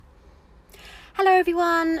Hello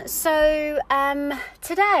everyone. So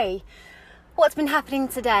today, what's been happening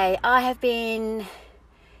today? I have been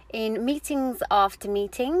in meetings after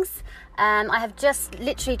meetings. I have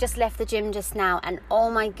literally just left the gym just now, and oh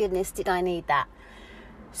my goodness, did I need that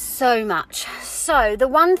so much. So the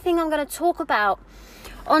one thing I'm going to talk about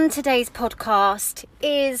on today's podcast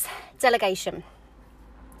is delegation.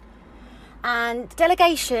 And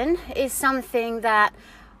delegation is something that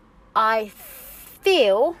I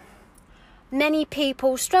feel many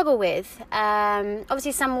people struggle with.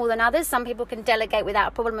 Obviously some more than others. Some people can delegate without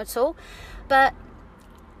a problem at all. But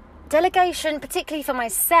delegation, particularly for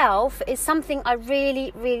myself, is something I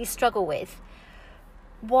really, really struggle with.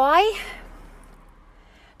 Why?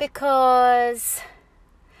 Because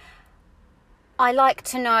I like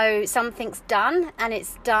to know something's done and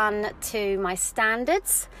it's done to my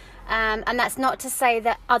standards. And that's not to say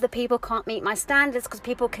that other people can't meet my standards, because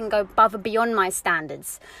people can go above and beyond my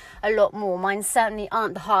standards a lot more. Mine certainly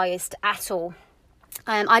aren't the highest at all.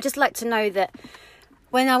 I just like to know that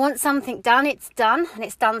when I want something done, it's done, and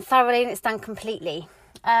it's done thoroughly, and it's done completely.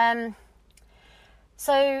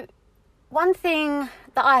 So one thing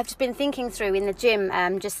that I have just been thinking through in the gym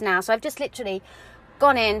just now, so I've just literally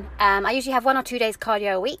gone in. I usually have 1 or 2 days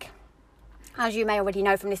cardio a week, as you may already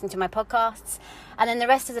know from listening to my podcasts. And then the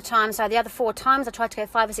rest of the time, so the other 4 times, I try to go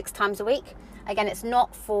 5 or 6 times a week. Again, it's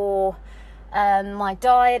not for my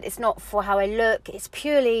diet, it's not for how I look, it's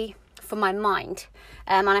purely for my mind.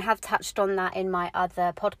 And I have touched on that in my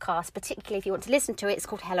other podcast, particularly if you want to listen to it. It's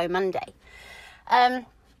called Hello Monday.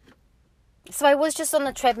 So I was just on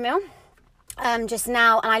the treadmill just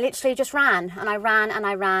now, and I literally just ran, and I ran, and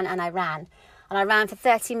I ran, and I ran. And I ran for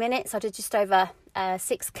 30 minutes. I did just over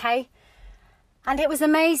 6K. And it was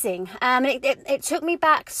amazing. It took me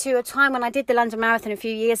back to a time when I did the London Marathon a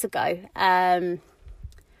few years ago. And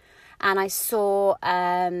I saw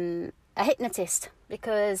a hypnotist,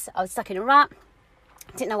 because I was stuck in a rut,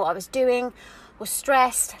 didn't know what I was doing, was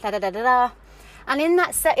stressed, And in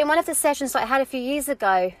one of the sessions that I had a few years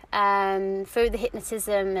ago, through the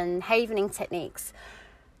hypnotism and havening techniques,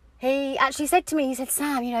 he actually said to me, he said,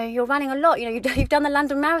 "Sam, you're running a lot. You've done the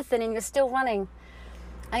London Marathon and you're still running."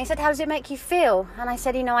 And he said, "How does it make you feel?" And I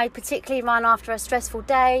said, I particularly run after a stressful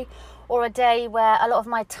day, or a day where a lot of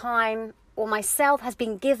my time or myself has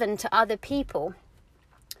been given to other people.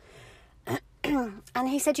 And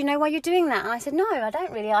he said, "Why you're doing that?" And I said, "No, I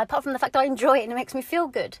don't really, apart from the fact I enjoy it and it makes me feel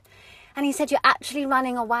good." And he said, "You're actually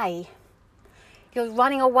running away. You're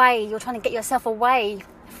running away. You're trying to get yourself away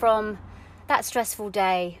from that stressful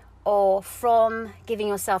day, or from giving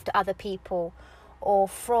yourself to other people, or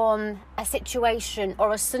from a situation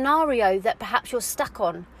or a scenario that perhaps you're stuck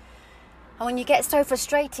on. And when you get so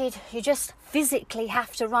frustrated, you just physically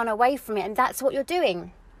have to run away from it, and that's what you're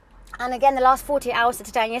doing." And again, the last 48 hours of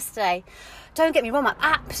today and yesterday, don't get me wrong, I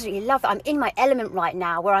absolutely love it. I'm in my element right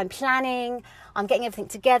now, where I'm planning, I'm getting everything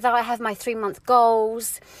together. I have my 3-month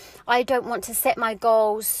goals. I don't want to set my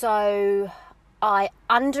goals so I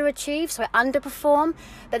underachieve, so I underperform,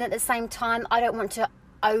 but at the same time, I don't want to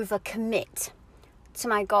overcommit to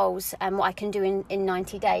my goals and what I can do in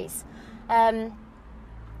 90 days.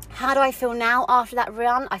 How do I feel now after that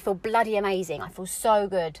run? I feel bloody amazing. I feel so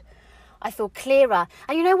good. I feel clearer.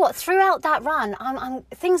 And you know what? Throughout that run,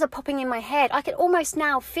 things are popping in my head. I can almost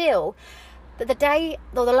now feel that the day,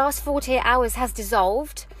 or the last 48 hours has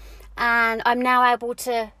dissolved, and I'm now able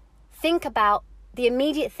to think about the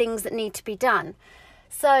immediate things that need to be done.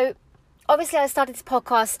 So obviously I started this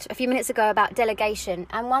podcast a few minutes ago about delegation,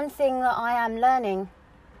 and one thing that I am learning,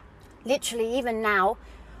 literally even now,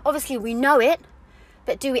 obviously we know it,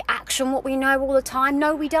 but do we action what we know all the time?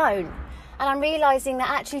 No, we don't. And I'm realising that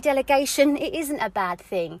actually delegation, it isn't a bad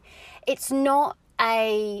thing. It's not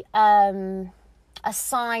a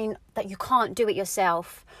sign that you can't do it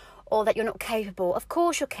yourself, or that you're not capable. Of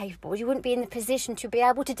course you're capable. You wouldn't be in the position to be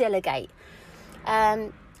able to delegate.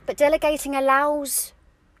 But delegating allows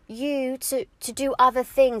you to do other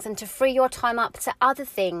things and to free your time up to other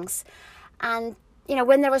things. And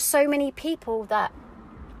when there are so many people that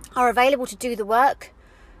are available to do the work,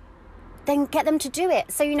 then get them to do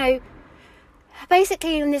it. So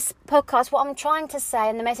basically in this podcast, what I'm trying to say,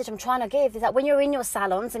 and the message I'm trying to give, is that when you're in your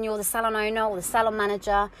salons and you're the salon owner or the salon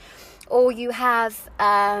manager, or you have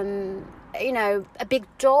a big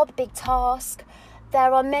job, big task,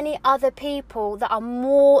 there are many other people that are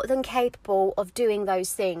more than capable of doing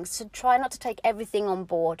those things. So try not to take everything on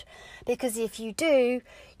board, because if you do,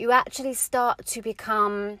 you actually start to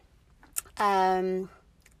become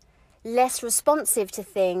less responsive to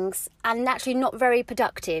things, and actually not very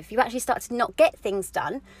productive. You actually start to not get things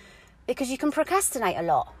done because you can procrastinate a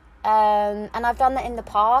lot. And I've done that in the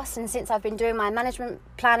past, and since I've been doing my management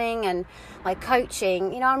planning and my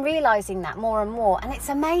coaching, I'm realizing that more and more, and it's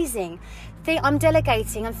amazing. I'm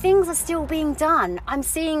delegating and things are still being done. I'm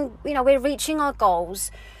seeing, we're reaching our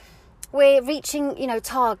goals, we're reaching,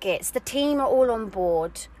 targets, the team are all on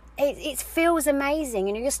board. It feels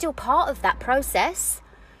amazing. You're still part of that process.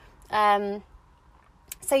 So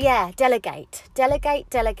yeah, delegate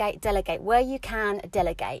where you can.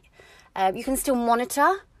 Delegate. You can still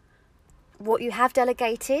monitor what you have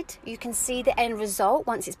delegated. You can see the end result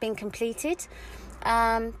once it's been completed.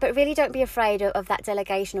 But really don't be afraid of that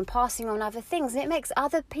delegation and passing on other things. And it makes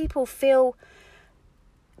other people feel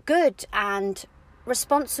good and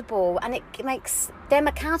responsible, and it makes them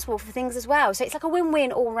accountable for things as well. So it's like a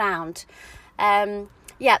win-win all round. So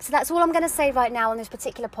that's all I'm going to say right now on this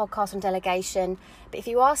particular podcast on delegation. But if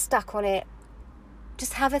you are stuck on it,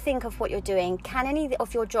 just have a think of what you're doing. Can any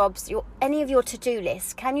of your jobs, any of your to-do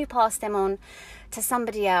lists, can you pass them on to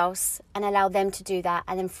somebody else and allow them to do that,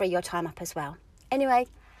 and then free your time up as well? Anyway,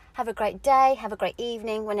 have a great day, have a great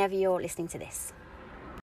evening whenever you're listening to this.